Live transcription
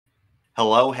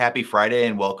Hello, happy Friday,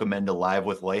 and welcome into Live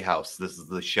with Lighthouse. This is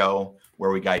the show where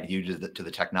we guide you to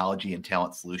the technology and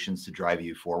talent solutions to drive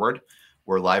you forward.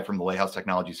 We're live from the Lighthouse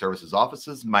Technology Services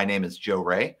offices. My name is Joe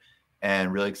Ray,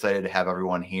 and really excited to have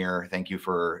everyone here. Thank you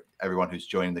for everyone who's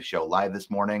joining the show live this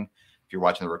morning. If you're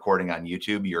watching the recording on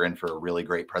YouTube, you're in for a really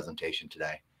great presentation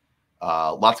today.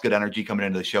 Lots of good energy coming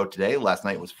into the show today. Last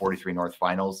night was 43 North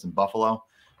Finals in Buffalo.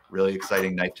 Really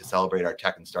exciting night to celebrate our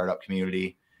tech and startup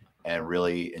community, and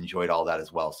really enjoyed all that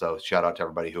as well. So shout out to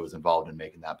everybody who was involved in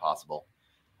making that possible.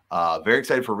 Very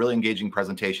excited for a really engaging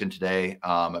presentation today.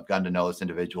 I've gotten to know this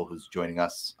individual who's joining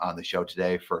us on the show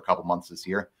today for a couple months this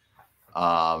year.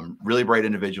 Really bright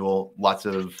individual, lots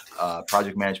of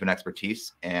project management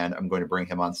expertise, and I'm going to bring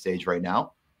him on stage right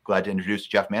now. Glad to introduce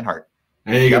Jeff Manhardt.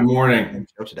 Hey, good morning.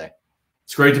 Today.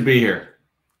 It's great to be here.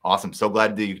 Awesome. So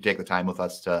glad that you could take the time with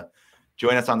us to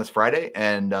join us on this Friday.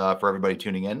 And for everybody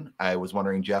tuning in, I was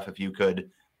wondering, Jeff, if you could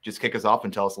just kick us off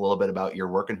and tell us a little bit about your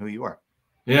work and who you are.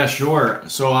 Yeah, sure.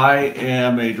 So I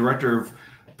am a director of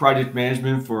project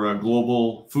management for a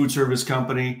global food service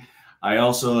company. I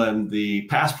also am the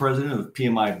past president of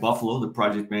PMI Buffalo, the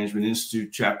Project Management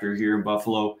Institute chapter here in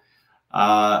Buffalo.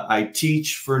 I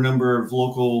teach for a number of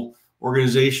local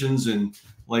organizations and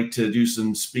like to do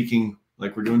some speaking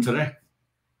like we're doing today.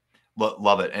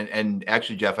 Love it. And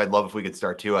actually, Jeff, I'd love if we could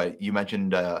start too. You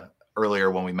mentioned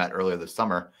earlier when we met earlier this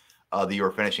summer that you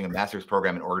were finishing a master's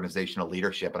program in organizational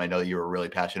leadership. And I know that you were really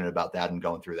passionate about that and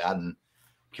going through that, and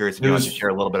curious if you want to share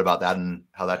a little bit about that and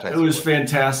how that ties. It was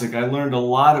fantastic. I learned a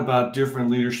lot about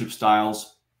different leadership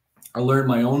styles. I learned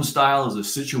my own style as a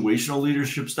situational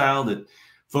leadership style that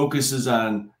focuses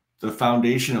on the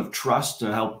foundation of trust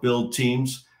to help build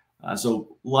teams.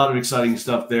 So a lot of exciting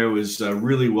stuff there. Was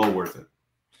really well worth it.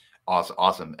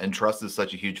 Awesome. And trust is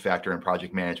such a huge factor in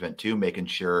project management too, making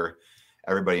sure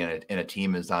everybody in a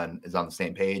team is on the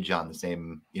same page, on the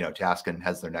same, task, and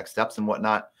has their next steps and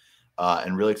whatnot.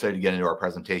 And really excited to get into our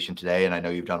presentation today. And I know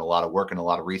you've done a lot of work and a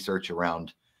lot of research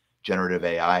around generative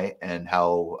AI and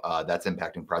how that's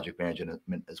impacting project management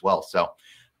as well. So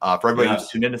for everybody who's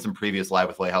tuned into some previous Live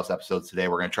with Lighthouse episodes today,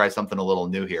 we're going to try something a little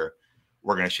new here.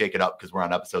 We're going to shake it up because we're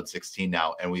on episode 16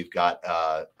 now, and we've got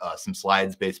some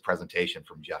slides-based presentation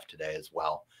from Jeff today as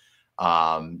well.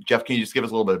 Jeff, can you just give us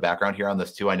a little bit of background here on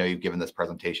this too? I know you've given this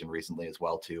presentation recently as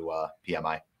well to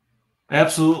PMI.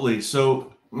 Absolutely.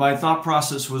 So my thought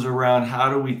process was around how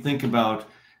do we think about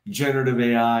generative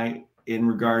AI in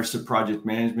regards to project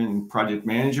management and project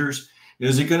managers?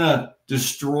 Is it going to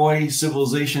destroy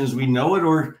civilization as we know it,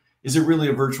 or is it really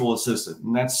a virtual assistant?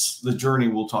 And that's the journey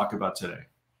we'll talk about today.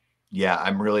 Yeah,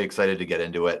 I'm really excited to get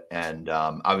into it. And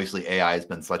obviously AI has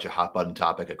been such a hot button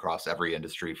topic across every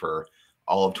industry for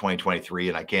all of 2023.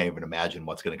 And I can't even imagine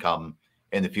what's going to come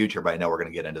in the future, but I know we're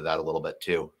going to get into that a little bit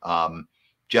too.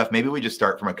 Jeff, maybe we just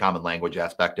start from a common language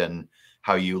aspect and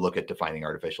how you look at defining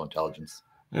artificial intelligence.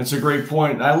 That's a great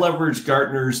point. I leverage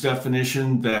Gartner's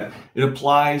definition that it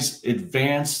applies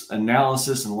advanced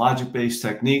analysis and logic-based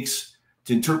techniques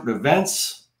to interpret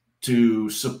events, to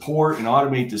support and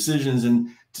automate decisions,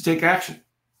 and to take action.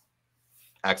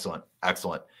 Excellent.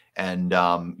 And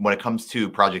when it comes to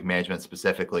project management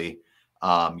specifically,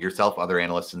 yourself, other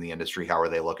analysts in the industry, how are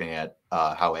they looking at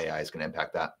how AI is going to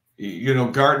impact that?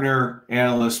 Gartner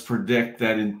analysts predict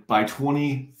that by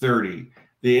 2030,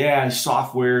 the AI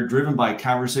software driven by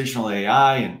conversational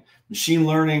AI and machine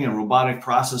learning and robotic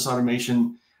process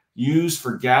automation used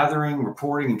for gathering,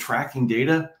 reporting, and tracking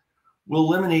data will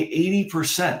eliminate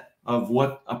 80% of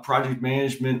what a project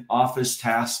management office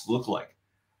tasks look like.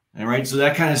 All right. So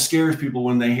that kind of scares people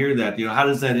when they hear that. How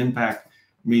does that impact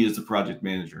me as the project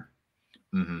manager?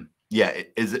 Mm-hmm. Yeah.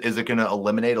 Is it going to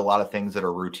eliminate a lot of things that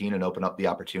are routine and open up the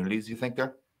opportunities you think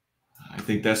there? I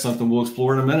think that's something we'll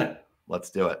explore in a minute.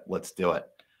 Let's do it.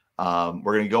 We're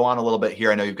going to go on a little bit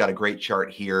here. I know you've got a great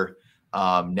chart here.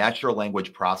 Natural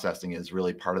language processing is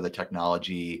really part of the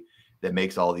technology that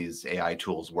makes all these AI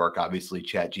tools work. Obviously,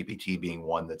 ChatGPT being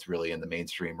one that's really in the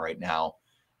mainstream right now.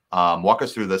 Walk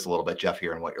us through this a little bit, Jeff,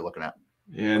 here and what you're looking at.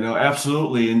 Yeah, no,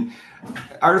 absolutely. And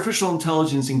artificial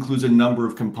intelligence includes a number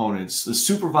of components. The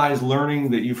supervised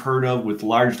learning that you've heard of with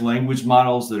large language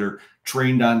models that are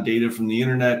trained on data from the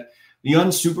internet. The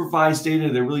unsupervised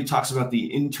data that really talks about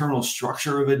the internal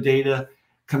structure of a data.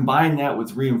 Combine that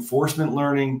with reinforcement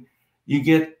learning, you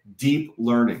get deep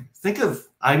learning. Think of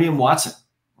IBM Watson.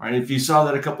 Right? If you saw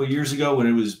that a couple of years ago when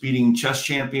it was beating chess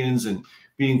champions and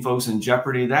beating folks in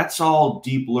Jeopardy, that's all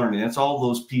deep learning. That's all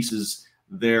those pieces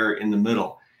there in the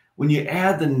middle. When you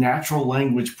add the natural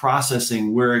language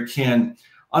processing where it can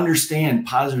understand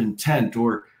positive intent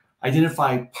or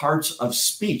identify parts of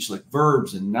speech like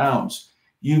verbs and nouns,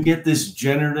 you get this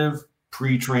generative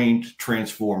pre-trained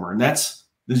transformer. And that's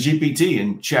the GPT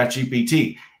and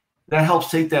ChatGPT. That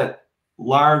helps take that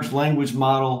large language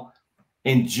model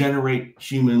and generate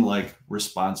human-like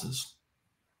responses.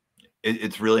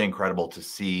 It's really incredible to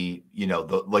see,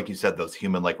 like you said, those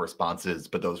human-like responses,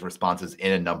 but those responses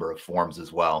in a number of forms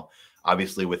as well.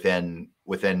 Obviously, within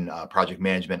project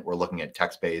management, we're looking at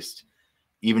text-based,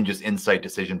 even just insight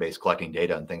decision-based, collecting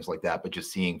data and things like that. But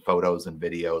just seeing photos and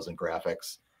videos and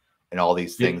graphics and all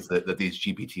these things that these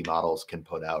GPT models can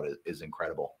put out is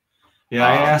incredible. Yeah,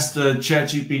 I asked the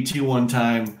ChatGPT one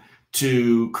time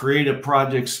to create a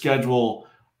project schedule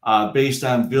based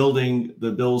on building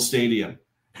the Bills Stadium,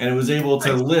 and it was able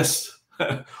to list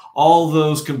all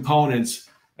those components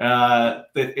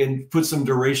and put some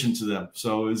duration to them.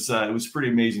 So it was pretty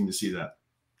amazing to see that.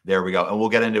 There we go, and we'll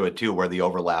get into it too, where the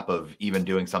overlap of even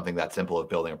doing something that simple of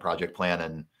building a project plan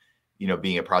and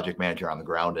being a project manager on the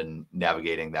ground and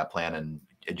navigating that plan and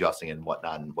adjusting and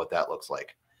whatnot, and what that looks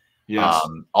like. Yes.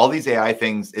 All these AI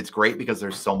things, it's great because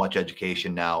there's so much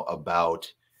education now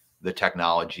about the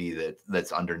technology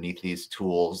that's underneath these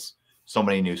tools. So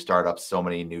many new startups, so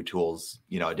many new tools,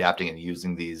 adapting and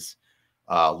using these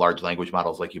large language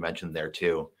models, like you mentioned there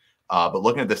too. But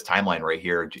looking at this timeline right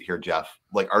here, Jeff,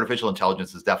 like artificial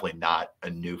intelligence is definitely not a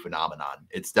new phenomenon.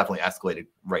 It's definitely escalated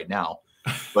right now.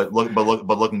 But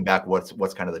looking back,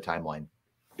 what's kind of the timeline?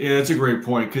 Yeah, that's a great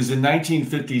point, because in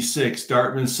 1956,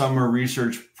 Dartmouth's Summer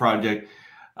Research Project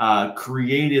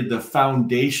created the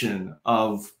foundation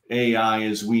of AI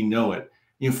as we know it.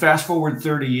 Fast forward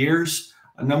 30 years,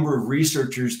 a number of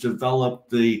researchers developed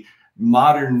the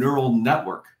modern neural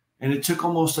network, and it took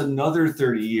almost another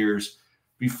 30 years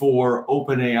before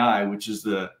OpenAI, which is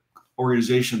the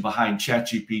organization behind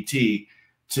ChatGPT,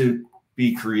 to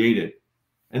be created.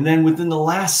 And then within the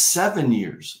last 7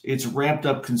 years, it's ramped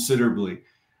up considerably.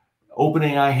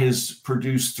 OpenAI has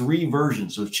produced 3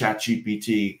 versions of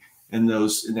ChatGPT in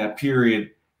that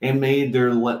period, and made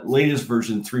their latest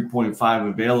version 3.5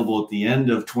 available at the end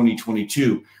of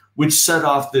 2022, which set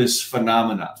off this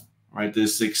phenomenon, right?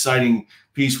 This exciting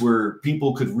piece where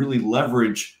people could really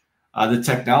leverage the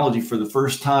technology for the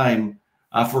first time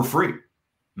for free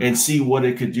and see what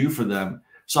it could do for them.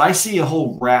 So I see a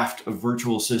whole raft of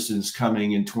virtual assistants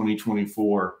coming in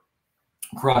 2024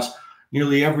 across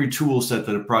nearly every tool set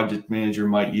that a project manager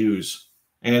might use.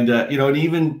 And, and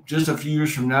even just a few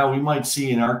years from now, we might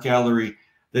see an art gallery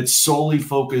that's solely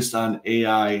focused on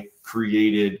AI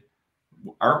created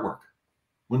artwork.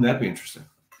 Wouldn't that be interesting?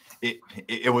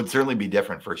 It would certainly be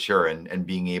different for sure. And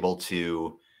being able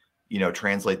to,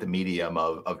 translate the medium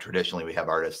of traditionally we have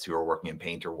artists who are working in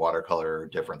paint or watercolor or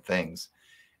different things.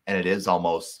 And it is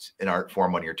almost an art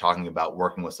form when you're talking about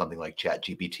working with something like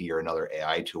ChatGPT or another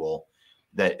AI tool,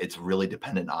 that it's really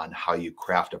dependent on how you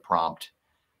craft a prompt,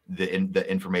 the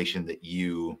information that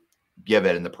you give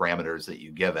it and the parameters that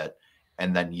you give it,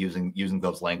 and then using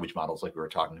those language models like we were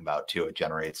talking about too, it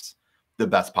generates the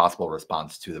best possible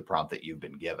response to the prompt that you've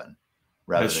been given.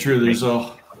 That's true.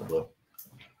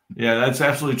 That's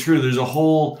absolutely true. There's a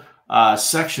whole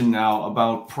section now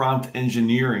about prompt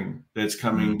engineering that's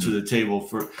coming to the table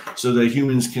so that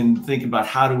humans can think about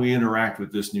how do we interact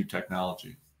with this new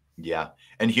technology. Yeah.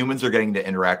 And humans are getting to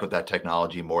interact with that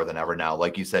technology more than ever now.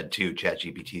 Like you said, too,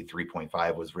 ChatGPT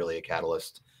 3.5 was really a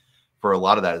catalyst for a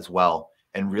lot of that as well.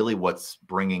 And really what's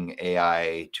bringing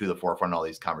AI to the forefront of all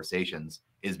these conversations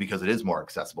is because it is more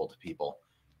accessible to people.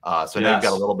 So now you've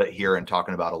got a little bit here and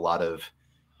talking about a lot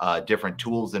of different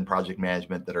tools in project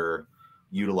management that are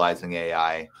utilizing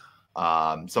AI.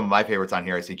 Some of my favorites on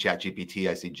here, I see ChatGPT,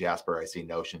 I see Jasper, I see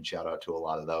Notion. Shout out to a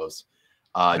lot of those.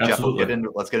 Jeff,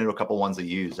 let's get into a couple ones that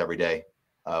you use every day.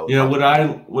 What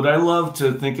I love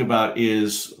to think about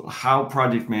is how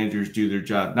project managers do their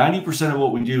job. 90% of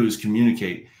what we do is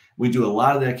communicate. We do a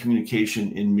lot of that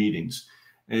communication in meetings.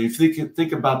 And if you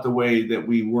think about the way that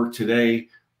we work today,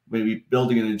 maybe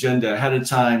building an agenda ahead of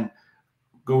time,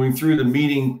 going through the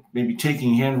meeting, maybe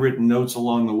taking handwritten notes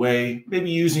along the way, maybe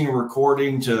using a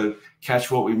recording to catch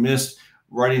what we missed,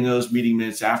 writing those meeting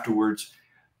minutes afterwards.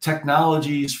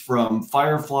 Technologies from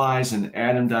Fireflies and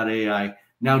Atom.ai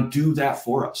now do that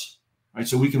for us, right?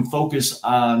 So we can focus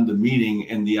on the meeting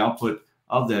and the output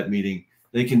of that meeting.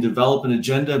 They can develop an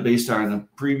agenda based on the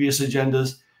previous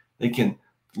agendas. They can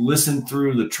listen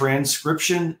through the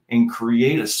transcription and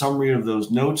create a summary of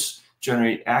those notes,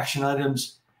 generate action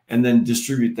items, and then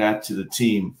distribute that to the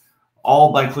team,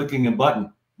 all by clicking a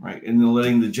button, right? And then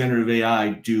letting the generative AI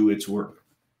do its work.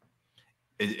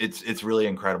 It's really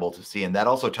incredible to see. And that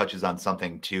also touches on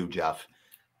something too, Jeff,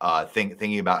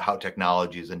 thinking about how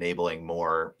technology is enabling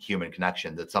more human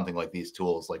connection. That something like these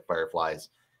tools like Fireflies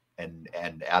and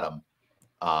Atom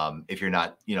if you're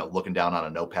not, looking down on a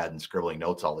notepad and scribbling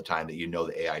notes all the time, that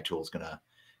the AI tool is gonna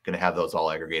have those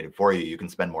all aggregated for you. You can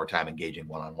spend more time engaging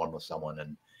one-on-one with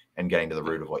someone and getting to the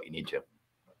root of what you need to.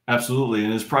 Absolutely.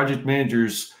 And as project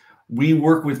managers, we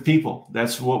work with people.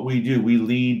 That's what we do. We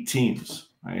lead teams.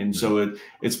 Right? And so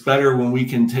it's better when we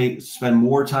can spend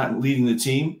more time leading the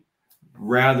team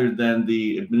rather than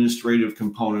the administrative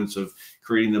components of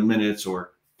creating the minutes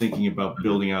or thinking about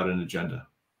building out an agenda.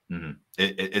 Mm-hmm.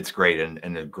 It's great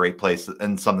and a great place,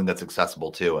 and something that's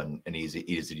accessible too and easy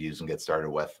to use and get started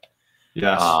with.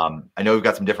 Yes. I know we've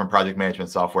got some different project management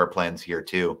software plans here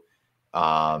too.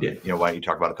 Why don't you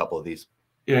talk about a couple of these?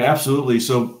 Yeah, absolutely.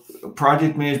 So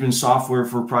project management software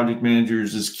for project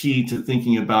managers is key to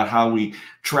thinking about how we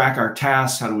track our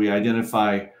tasks, how do we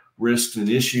identify risks and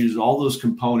issues, all those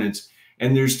components.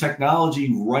 And there's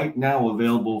technology right now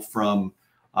available from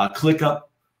ClickUp,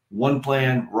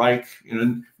 OnePlan, Reich.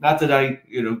 Not that I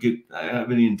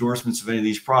have any endorsements of any of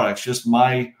these products, just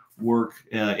my work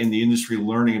in the industry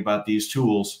learning about these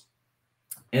tools.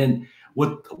 And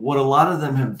what a lot of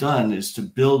them have done is to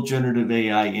build generative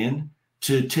AI in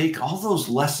to take all those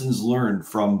lessons learned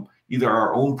from either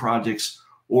our own projects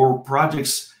or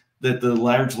projects that the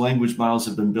large language models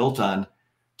have been built on,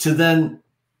 to then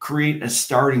create a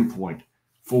starting point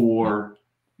for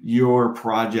your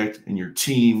project and your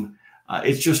team.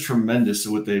 It's just tremendous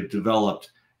what they've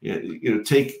developed.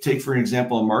 Take for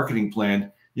example a marketing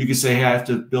plan. You could say, hey, I have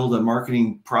to build a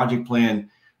marketing project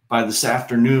plan by this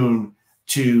afternoon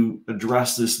to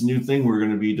address this new thing we're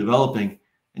going to be developing.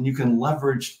 And you can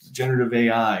leverage generative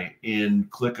AI in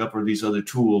ClickUp or these other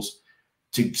tools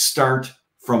to start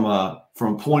from a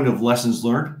point of lessons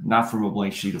learned, not from a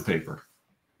blank sheet of paper.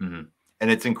 Mm-hmm.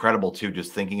 And it's incredible too,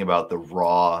 just thinking about the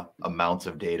raw amounts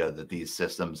of data that these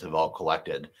systems have all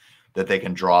collected, that they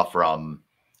can draw from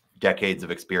decades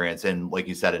of experience in, like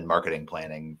you said, in marketing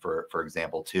planning, for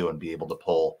example, too, and be able to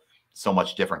pull so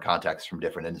much different context from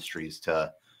different industries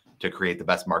to create the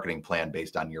best marketing plan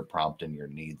based on your prompt and your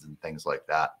needs and things like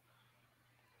that.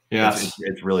 Yes,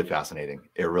 it's really fascinating.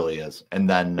 It really is. And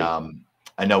then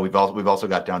I know we've also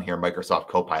got down here Microsoft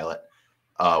Copilot,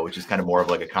 which is kind of more of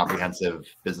like a comprehensive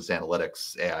business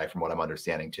analytics AI, from what I'm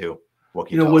understanding too.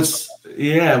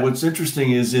 What's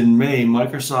interesting is in May,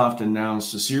 Microsoft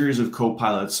announced a series of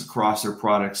copilots across their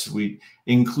product suite,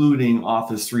 including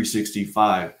Office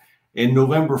 365. And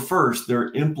November 1st,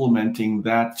 they're implementing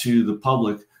that to the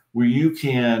public, where you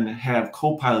can have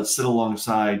copilots sit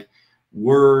alongside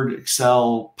Word,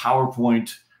 Excel,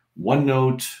 PowerPoint,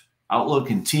 OneNote, Outlook,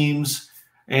 and Teams,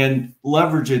 and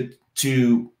leverage it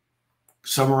to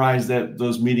summarize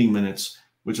those meeting minutes,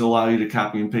 which allow you to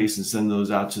copy and paste and send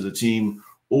those out to the team,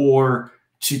 or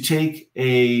to take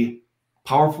a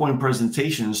PowerPoint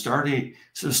presentation and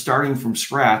starting from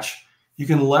scratch. You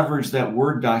can leverage that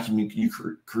Word document you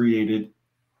created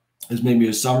as maybe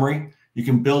a summary. You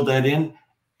can build that in,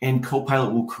 and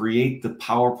Copilot will create the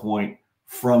PowerPoint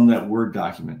from that Word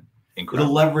document. Incredible.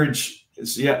 It'll leverage,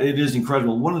 it is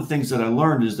incredible. One of the things that I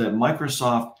learned is that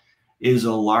Microsoft is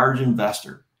a large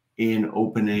investor in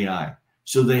OpenAI.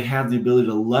 So they have the ability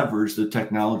to leverage the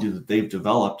technology that they've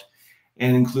developed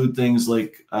and include things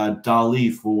like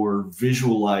DALL-E for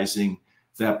visualizing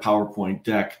that PowerPoint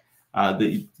deck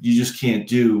that you just can't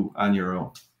do on your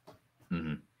own.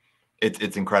 Mm-hmm.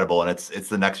 It's incredible, and it's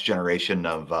the next generation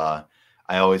of.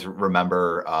 I always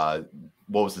remember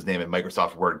what was his name in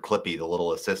Microsoft Word, Clippy, the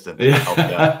little assistant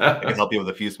that can help you with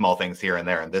a few small things here and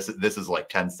there. And this is like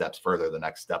 10 steps further. The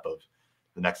next step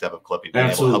of Clippy, being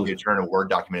able to help you turn a Word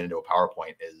document into a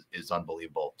PowerPoint is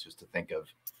unbelievable. Just to think of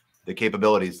the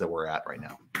capabilities that we're at right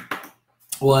now.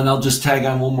 Well, and I'll just tag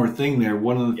on one more thing there.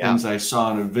 One of the things I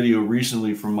saw in a video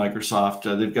recently from Microsoft,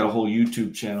 they've got a whole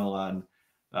YouTube channel on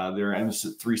their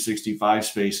M365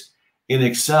 space. In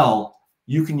Excel,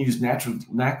 you can use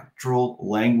natural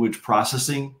language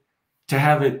processing to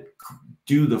have it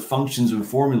do the functions and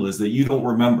formulas that you don't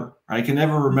remember. I can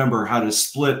never remember how to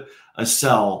split a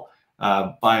cell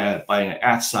by an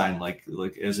 @ sign, like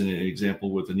as an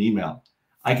example with an email.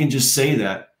 I can just say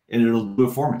that and it'll do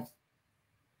it for me.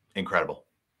 Incredible.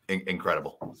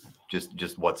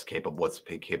 Just what's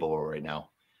capable right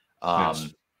now.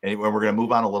 Yes. And we're going to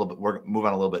move on a little bit. We're move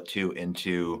on a little bit too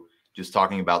into just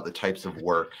talking about the types of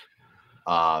work.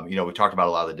 We talked about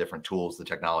a lot of the different tools, the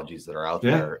technologies that are out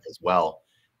there as well.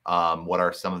 What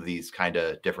are some of these kind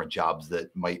of different jobs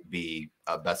that might be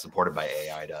best supported by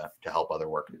AI to help other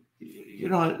work?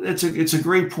 It's a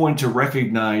great point to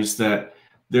recognize that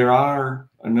there are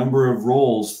a number of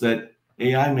roles that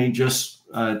AI may just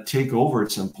take over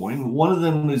at some point. One of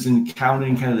them is in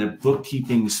accounting, kind of the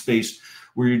bookkeeping space,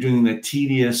 where you're doing that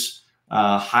tedious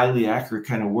highly accurate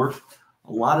kind of work.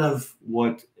 A lot of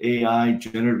what AI,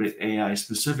 generative AI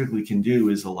specifically can do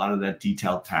is a lot of that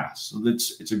detailed task. So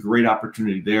it's a great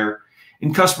opportunity there.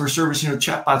 In customer service,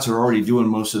 chatbots are already doing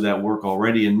most of that work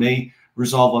already and may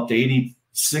resolve up to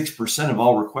 86% of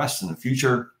all requests in the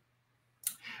future.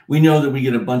 We know that we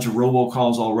get a bunch of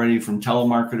robocalls already from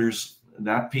telemarketers.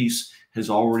 That piece has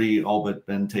already all but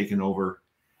been taken over.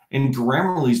 And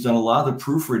Grammarly's done a lot of the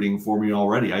proofreading for me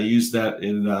already. I used that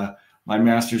in my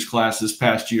master's class this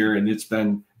past year, and it's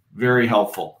been very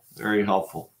helpful, very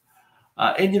helpful.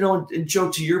 And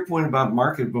Joe, to your point about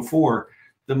market before,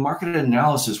 the market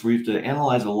analysis where you have to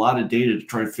analyze a lot of data to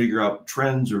try to figure out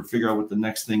trends or figure out what the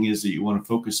next thing is that you want to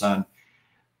focus on,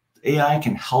 AI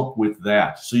can help with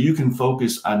that. So you can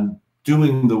focus on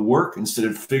doing the work instead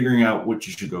of figuring out what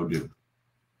you should go do.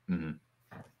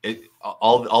 Mm-hmm.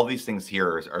 All these things here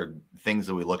are things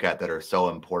that we look at that are so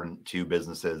important to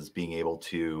businesses being able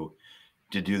to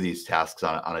do these tasks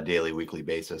on a daily, weekly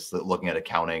basis. Looking at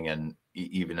accounting and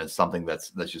even as something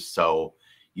that's just so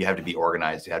you have to be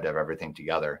organized, you have to have everything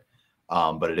together.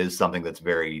 But it is something that's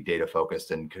very data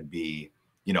focused and could be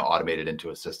automated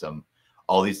into a system.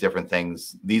 All these different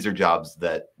things. These are jobs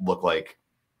that look like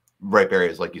ripe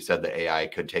areas, like you said, that AI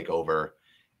could take over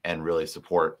and really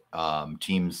support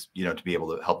teams, to be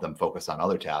able to help them focus on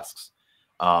other tasks.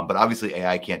 But obviously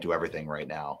AI can't do everything right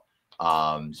now.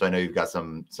 So I know you've got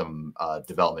some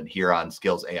development here on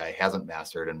skills AI hasn't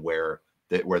mastered and where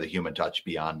the human touch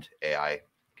beyond AI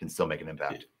can still make an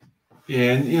impact.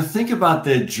 Yeah, and think about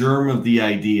the germ of the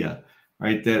idea,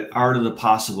 right? That art of the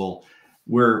possible,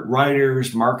 where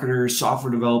writers, marketers,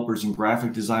 software developers, and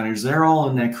graphic designers, they're all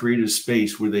in that creative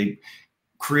space where they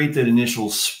create that initial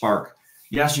spark.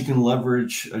 Yes, you can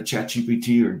leverage a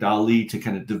ChatGPT or DALL-E to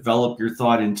kind of develop your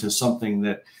thought into something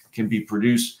that can be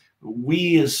produced.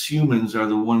 We as humans are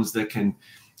the ones that can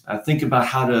think about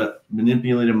how to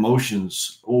manipulate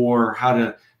emotions or how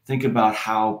to think about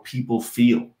how people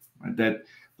feel. Right? That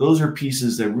those are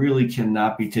pieces that really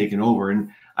cannot be taken over.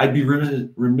 And I'd be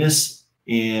remiss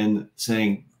in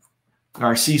saying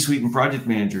our C-suite and project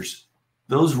managers,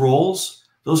 those roles,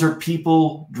 those are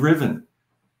people driven.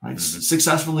 Right? Mm-hmm.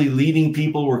 Successfully leading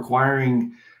people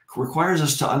requires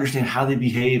us to understand how they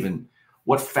behave and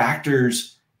what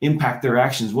factors impact their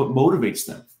actions, what motivates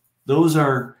them. Those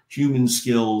are human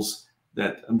skills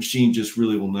that a machine just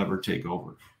really will never take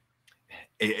over.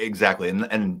 Exactly.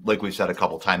 And like we've said a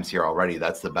couple times here already,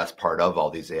 that's the best part of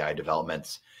all these AI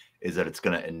developments is that it's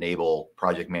going to enable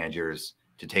project managers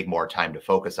to take more time to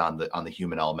focus on the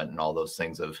human element and all those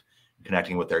things of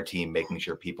connecting with their team, making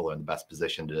sure people are in the best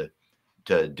position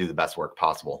to do the best work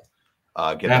possible,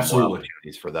 getting more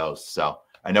opportunities for those. So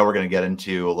I know we're going to get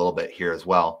into a little bit here as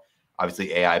well.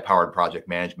 Obviously, AI-powered project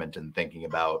management and thinking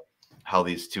about how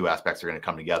these two aspects are going to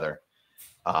come together.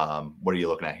 What are you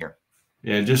looking at here?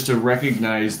 Yeah, just to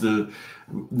recognize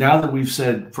now that we've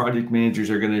said project managers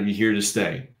are going to be here to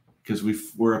stay because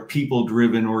we're a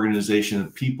people-driven organization, a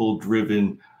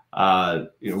people-driven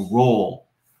role.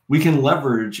 We can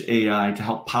leverage AI to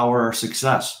help power our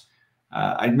success.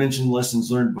 I mentioned lessons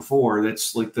learned before.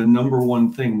 That's like the number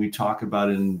one thing we talk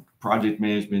about in project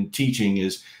management teaching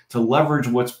is to leverage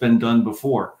what's been done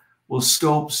before. Well,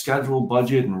 scope, schedule,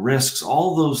 budget, and risks,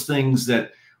 all those things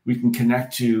that we can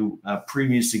connect to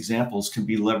previous examples can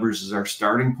be leveraged as our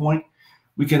starting point.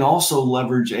 We can also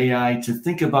leverage AI to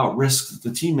think about risks that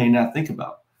the team may not think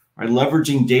about, right?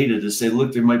 Leveraging data to say,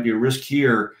 look, there might be a risk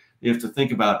here you have to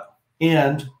think about.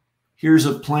 And here's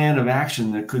a plan of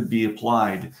action that could be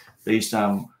applied based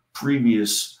on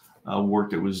previous work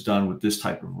that was done with this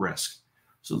type of risk.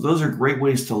 So those are great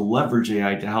ways to leverage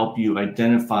AI to help you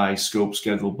identify scope,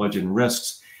 schedule, budget, and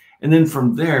risks. And then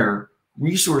from there,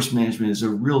 resource management is a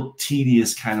real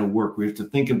tedious kind of work. We have to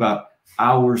think about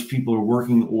hours people are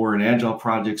working or in agile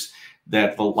projects,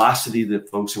 that velocity that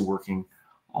folks are working,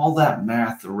 all that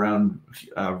math around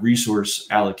resource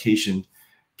allocation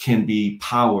can be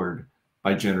powered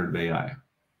by generative AI.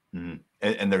 Mm-hmm.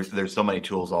 And there's so many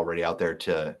tools already out there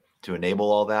to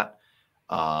enable all that.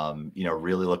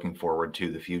 Really looking forward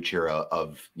to the future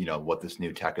of what this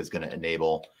new tech is going to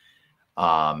enable.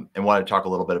 And want to talk a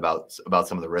little bit about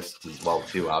some of the risks as well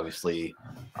too. Obviously,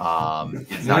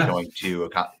 it's not going to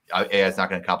AI is not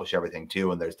going to accomplish everything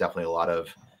too, and there's definitely a lot of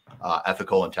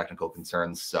ethical and technical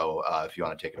concerns. So if you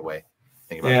want to take it away,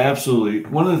 think about that. Absolutely.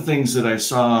 One of the things that I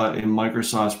saw in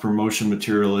Microsoft's promotion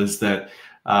material is that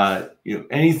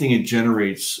anything it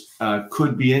generates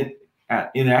could be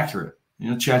inaccurate.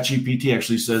 ChatGPT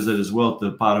actually says that as well at the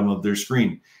bottom of their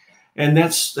screen. And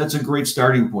that's a great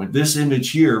starting point. This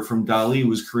image here from DALL-E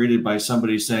was created by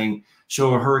somebody saying,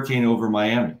 show a hurricane over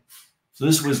Miami. So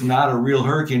this was not a real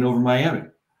hurricane over Miami,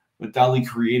 but Dolly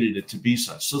created it to be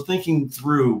such. So thinking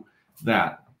through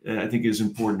that, I think, is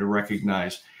important to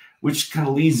recognize, which kind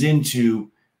of leads into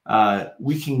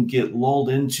we can get lulled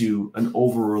into an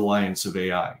over-reliance of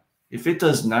AI. If it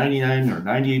does 99 or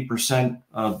 98%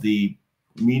 of the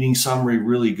meeting summary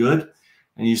really good,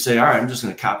 and you say, all right, I'm just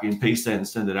going to copy and paste that and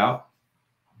send it out,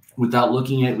 without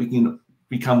looking at it, we can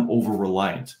become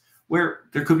over-reliant, where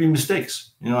there could be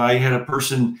mistakes. I had a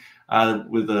person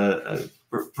with a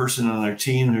person on our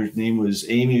team, her name was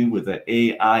Amy with an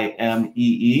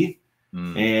AIMEE.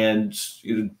 And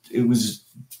it was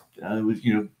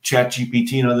Chat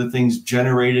GPT and other things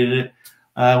generated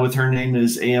it with her name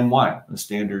as AMY, a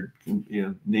standard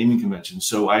naming convention.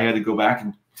 So I had to go back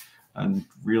and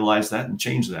realize that and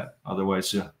change that.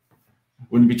 Otherwise,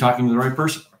 wouldn't be talking to the right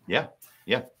person. Yeah.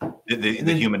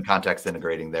 The human context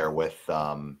integrating there with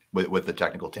the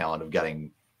technical talent of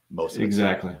getting most of it.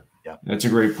 Exactly. Yeah, that's a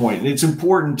great point. It's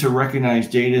important to recognize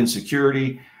data and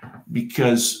security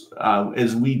because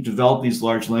as we develop these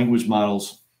large language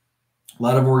models, a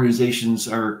lot of organizations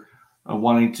are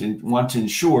want to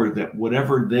ensure that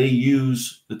whatever they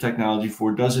use the technology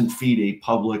for doesn't feed a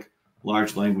public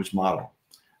large language model.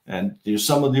 And there's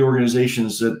some of the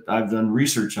organizations that I've done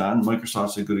research on,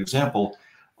 Microsoft's a good example,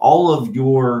 all of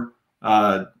your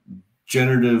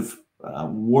generative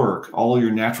work, all your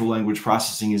natural language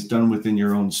processing is done within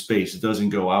your own space. It doesn't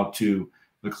go out to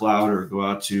the cloud or go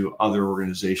out to other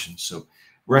organizations. So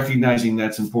recognizing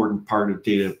that's an important part of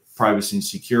data privacy and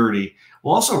security.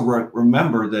 We'll also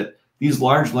remember that these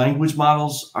large language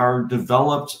models are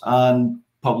developed on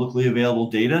publicly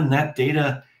available data, and that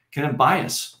data can have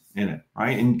bias in it,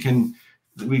 right? And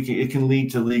it can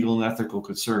lead to legal and ethical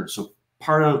concerns. So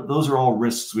part of those are all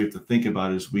risks we have to think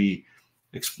about as we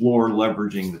explore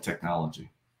leveraging the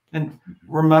technology, and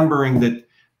remembering that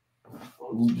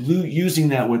using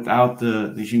that without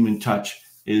the human touch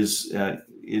is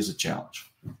a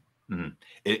challenge. Mm-hmm.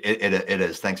 It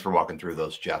is. Thanks for walking through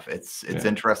those, Jeff. It's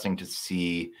interesting to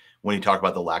see when you talk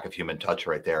about the lack of human touch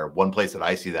right there. One place that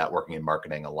I see that working in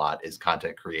marketing a lot is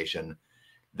content creation.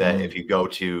 That if you go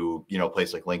to a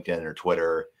place like LinkedIn or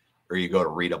Twitter, or you go to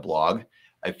read a blog,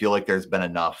 I feel like there's been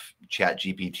enough Chat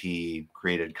GPT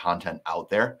created content out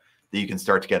there that you can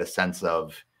start to get a sense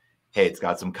of, hey, it's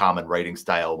got some common writing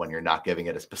style when you're not giving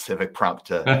it a specific prompt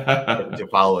to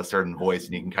follow a certain voice,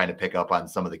 and you can kind of pick up on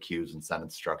some of the cues and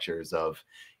sentence structures of,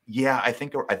 yeah, I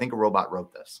think a robot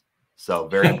wrote this. So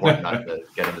very important not to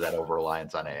get into that over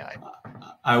reliance on AI.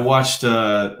 I watched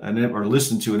or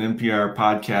listened to an NPR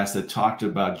podcast that talked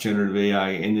about generative AI,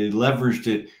 and they leveraged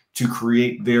it to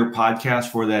create their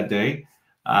podcast for that day.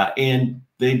 And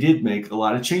they did make a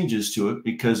lot of changes to it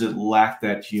because it lacked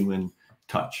that human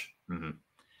touch. Mm-hmm.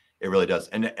 It really does.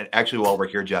 And actually, while we're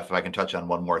here, Jeff, if I can touch on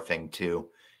one more thing too,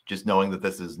 just knowing that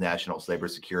this is National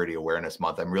Cybersecurity Awareness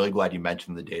Month, I'm really glad you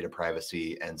mentioned the data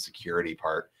privacy and security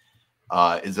part.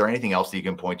 Is there anything else that you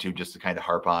can point to just to kind of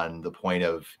harp on the point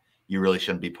of you really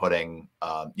shouldn't be putting,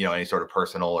 any sort of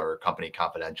personal or company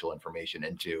confidential information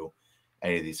into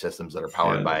any of these systems that are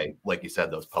powered by, like you said,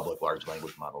 those public large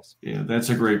language models? Yeah, that's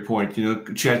a great point.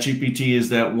 ChatGPT is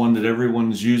that one that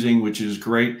everyone's using, which is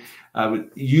great.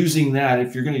 But using that,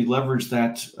 if you're going to leverage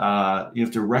that, you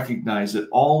have to recognize that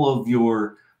all of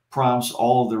your prompts,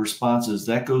 all of the responses,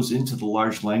 that goes into the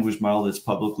large language model that's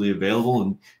publicly available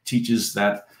and teaches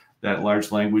that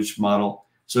large language model.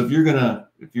 So if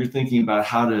you're thinking about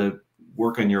how to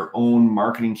work on your own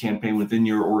marketing campaign within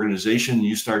your organization,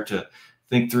 you start to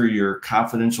think through your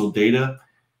confidential data.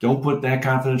 Don't put that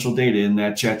confidential data in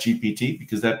that ChatGPT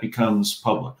because that becomes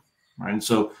public, right? And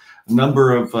so a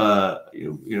number of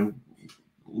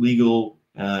legal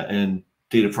and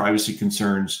data privacy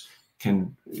concerns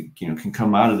can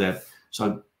come out of that.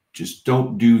 So just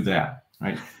don't do that,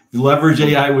 right? Leverage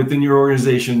AI within your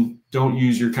organization. Don't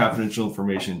use your confidential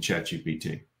information in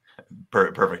ChatGPT.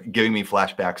 Perfect. Giving me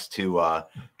flashbacks to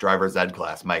driver's ed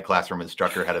class. My classroom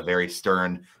instructor had a very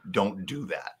stern, don't do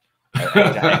that.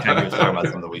 Anytime he was talking about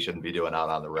something that we shouldn't be doing out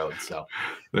on the road. So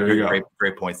there you go.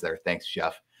 Great points there. Thanks,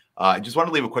 Jeff. I just want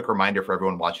to leave a quick reminder for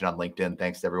everyone watching on LinkedIn.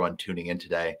 Thanks to everyone tuning in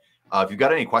today. If you've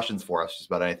got any questions for us just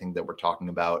about anything that we're talking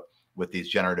about with these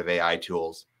generative AI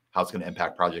tools, how it's going to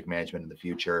impact project management in the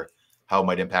future, how it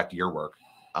might impact your work,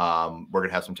 we're going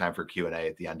to have some time for Q&A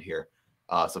at the end here.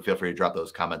 So feel free to drop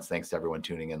those comments. Thanks to everyone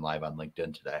tuning in live on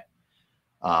LinkedIn today.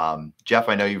 Jeff,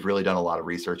 I know you've really done a lot of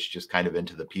research just kind of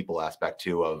into the people aspect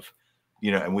too of,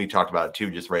 and we talked about it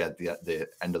too, just right at the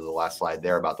end of the last slide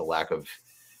there about the lack of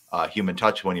human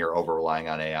touch when you're over relying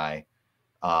on AI.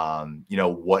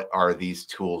 What are these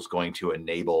tools going to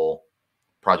enable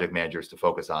project managers to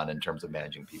focus on in terms of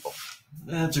managing people?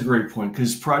 That's a great point,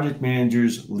 because project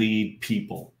managers lead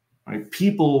people, right?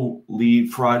 People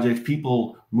lead projects,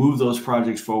 people move those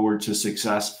projects forward to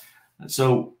success.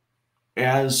 So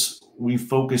as we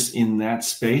focus in that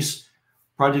space,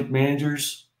 project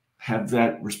managers have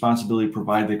that responsibility to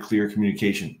provide the clear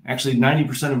communication. Actually,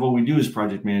 90% of what we do as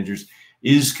project managers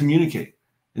is communicate.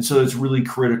 And so it's really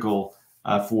critical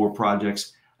for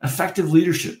projects. Effective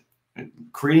leadership,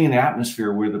 creating an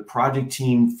atmosphere where the project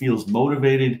team feels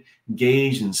motivated,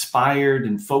 engaged, inspired,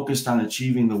 and focused on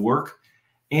achieving the work,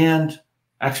 and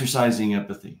exercising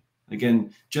empathy.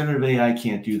 Again, generative AI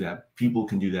can't do that. People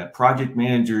can do that. Project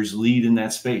managers lead in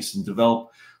that space and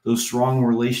develop those strong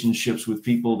relationships with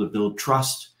people to build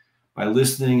trust by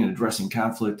listening and addressing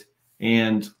conflict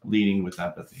and leading with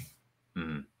empathy.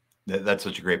 Mm-hmm. That's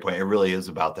such a great point. It really is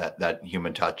about that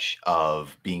human touch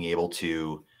of being able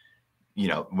to, you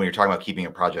know, when you're talking about keeping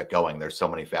a project going, there's so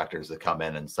many factors that come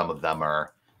in, and some of them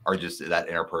are just that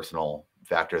interpersonal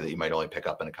factor that you might only pick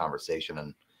up in a conversation,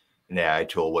 and an AI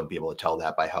tool wouldn't be able to tell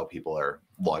that by how people are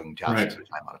logging tasks or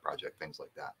time on a project. Things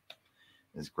like that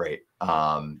is great.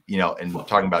 You know, and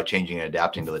talking about changing and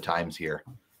adapting to the times here.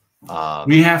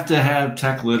 We have to have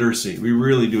tech literacy. We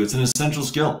really do. It's an essential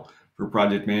skill for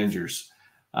project managers.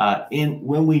 And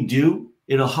when we do,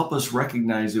 it'll help us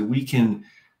recognize that we can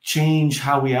change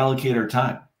how we allocate our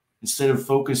time. Instead of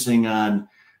focusing on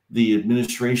the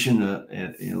administration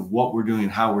and what we're doing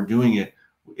and how we're doing it,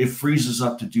 it frees us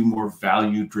up to do more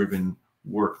value-driven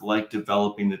work, like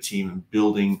developing the team and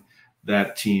building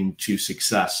that team to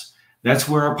success. That's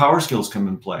where our power skills come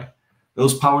in play.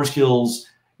 Those power skills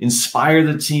inspire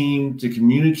the team to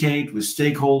communicate with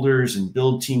stakeholders and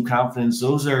build team confidence.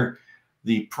 Those are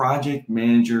the project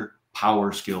manager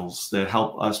power skills that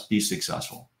help us be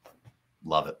successful.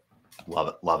 Love it. Love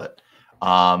it. Love it.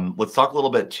 Let's talk a little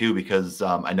bit too, because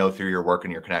I know through your work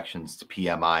and your connections to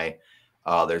PMI,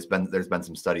 there's been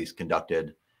some studies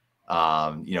conducted.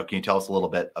 Can you tell us a little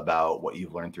bit about what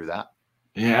you've learned through that?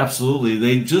 Yeah, absolutely.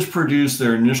 They just produced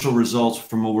their initial results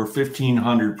from over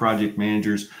 1,500 project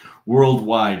managers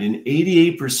worldwide, and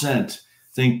 88%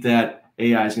 think that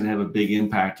AI is going to have a big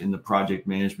impact in the project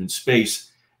management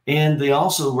space. And they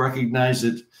also recognize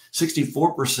that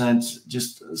 64%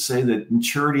 just say that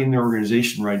maturity in their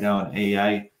organization right now in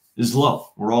AI is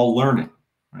low. We're all learning,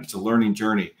 right? It's a learning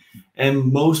journey.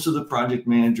 And most of the project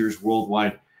managers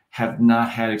worldwide have not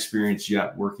had experience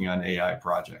yet working on AI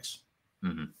projects.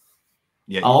 Mm-hmm.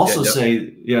 Yeah, I'll also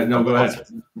say, go ahead.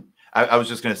 I was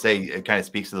just going to say, it kind of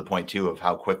speaks to the point too of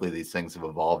how quickly these things have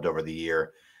evolved over the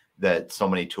year, that so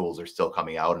many tools are still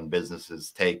coming out, and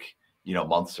businesses take,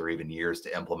 months or even years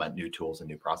to implement new tools and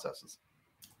new processes.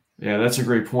 Yeah, that's a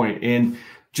great point. And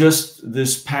just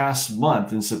this past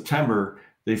month in September,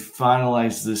 they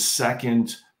finalized the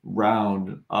second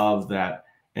round of that.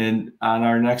 And on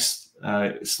our next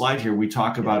slide here, we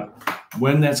talk about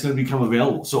when that's going to become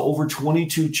available. So over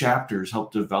 22 chapters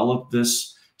helped develop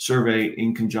this survey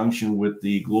in conjunction with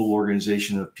the global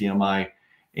organization of PMI,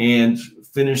 and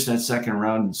finish that second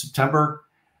round in September.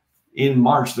 In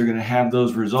March, they're going to have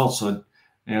those results. So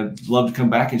I'd love to come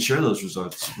back and share those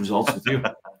results with you.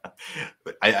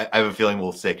 I have a feeling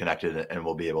we'll stay connected and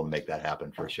we'll be able to make that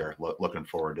happen for sure. Looking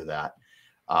forward to that.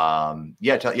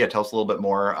 Tell us a little bit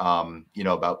more,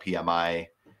 about PMI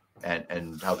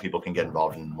and how people can get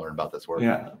involved and learn about this work.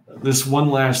 Yeah, this one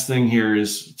last thing here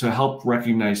is to help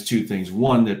recognize two things.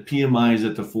 One, that PMI is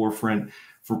at the forefront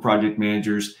for project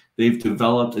managers. They've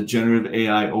developed a generative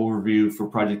AI overview for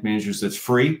project managers that's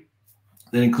free.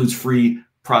 That includes free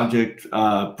project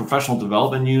professional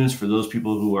development units for those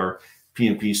people who are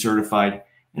PMP certified.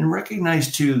 And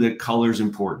recognize too that color is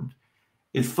important.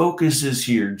 It focuses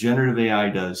here, generative AI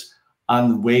does,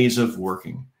 on ways of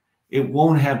working. It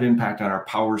won't have impact on our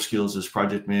power skills as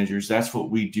project managers. That's what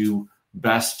we do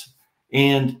best.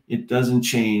 And it doesn't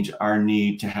change our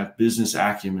need to have business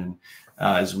acumen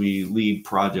as we lead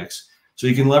projects. So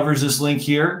you can leverage this link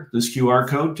here, this QR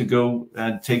code, to go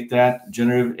and take that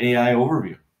generative AI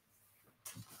overview.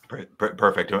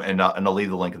 Perfect. And I'll leave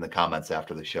the link in the comments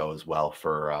after the show as well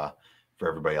for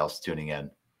everybody else tuning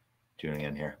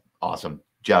in here. Awesome.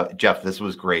 Jeff, this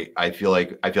was great. I feel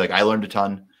like I learned a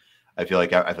ton. I feel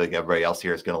like everybody else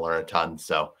here is going to learn a ton.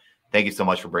 So thank you so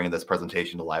much for bringing this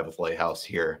presentation to Live with Lighthouse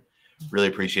here. Really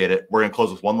appreciate it. We're going to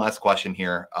close with one last question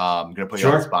here. I'm going to put you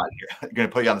on the spot here. I'm going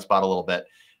to put you on the spot a little bit.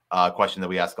 Question that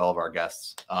we ask all of our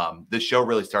guests. This show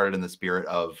really started in the spirit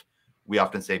of, we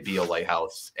often say, be a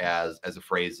lighthouse as a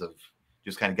phrase of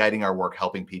just kind of guiding our work,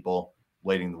 helping people,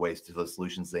 leading the ways to the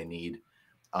solutions they need.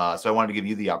 So I wanted to give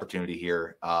you the opportunity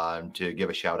here to give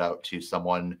a shout out to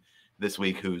someone this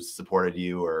week who's supported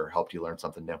you or helped you learn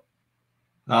something new.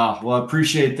 Well, I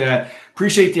appreciate that.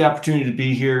 Appreciate the opportunity to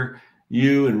be here.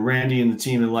 You and Randy and the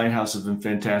team at Lighthouse have been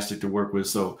fantastic to work with.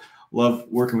 So love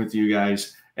working with you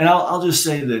guys. And I'll just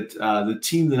say that the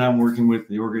team that I'm working with,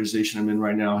 the organization I'm in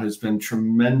right now, has been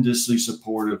tremendously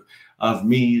supportive of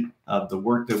me, of the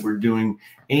work that we're doing,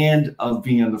 and of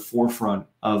being on the forefront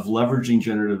of leveraging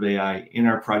generative AI in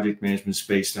our project management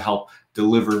space to help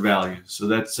deliver value. So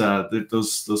that's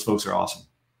those folks are awesome.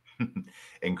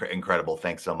 Incredible.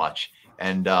 Thanks so much.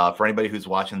 And for anybody who's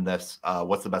watching this,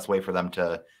 what's the best way for them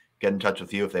to get in touch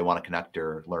with you if they want to connect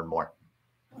or learn more?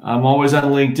 I'm always on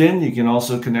LinkedIn. You can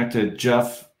also connect to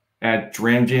Jeff at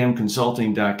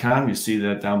dramjamconsulting.com. You see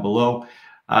that down below.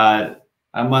 I'm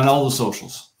on all the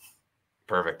socials.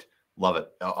 Perfect. Love it.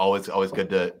 Always good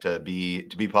to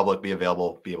be public, be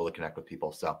available, be able to connect with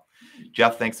people. So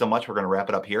Jeff, thanks so much. We're going to wrap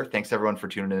it up here. Thanks everyone for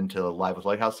tuning in to Live with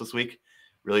Lighthouse this week.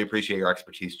 Really appreciate your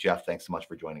expertise, Jeff. Thanks so much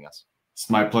for joining us. It's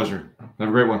my pleasure. Have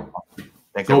a great one.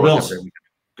 Thanks. Go everyone. Bills.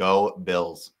 Go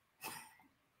Bills.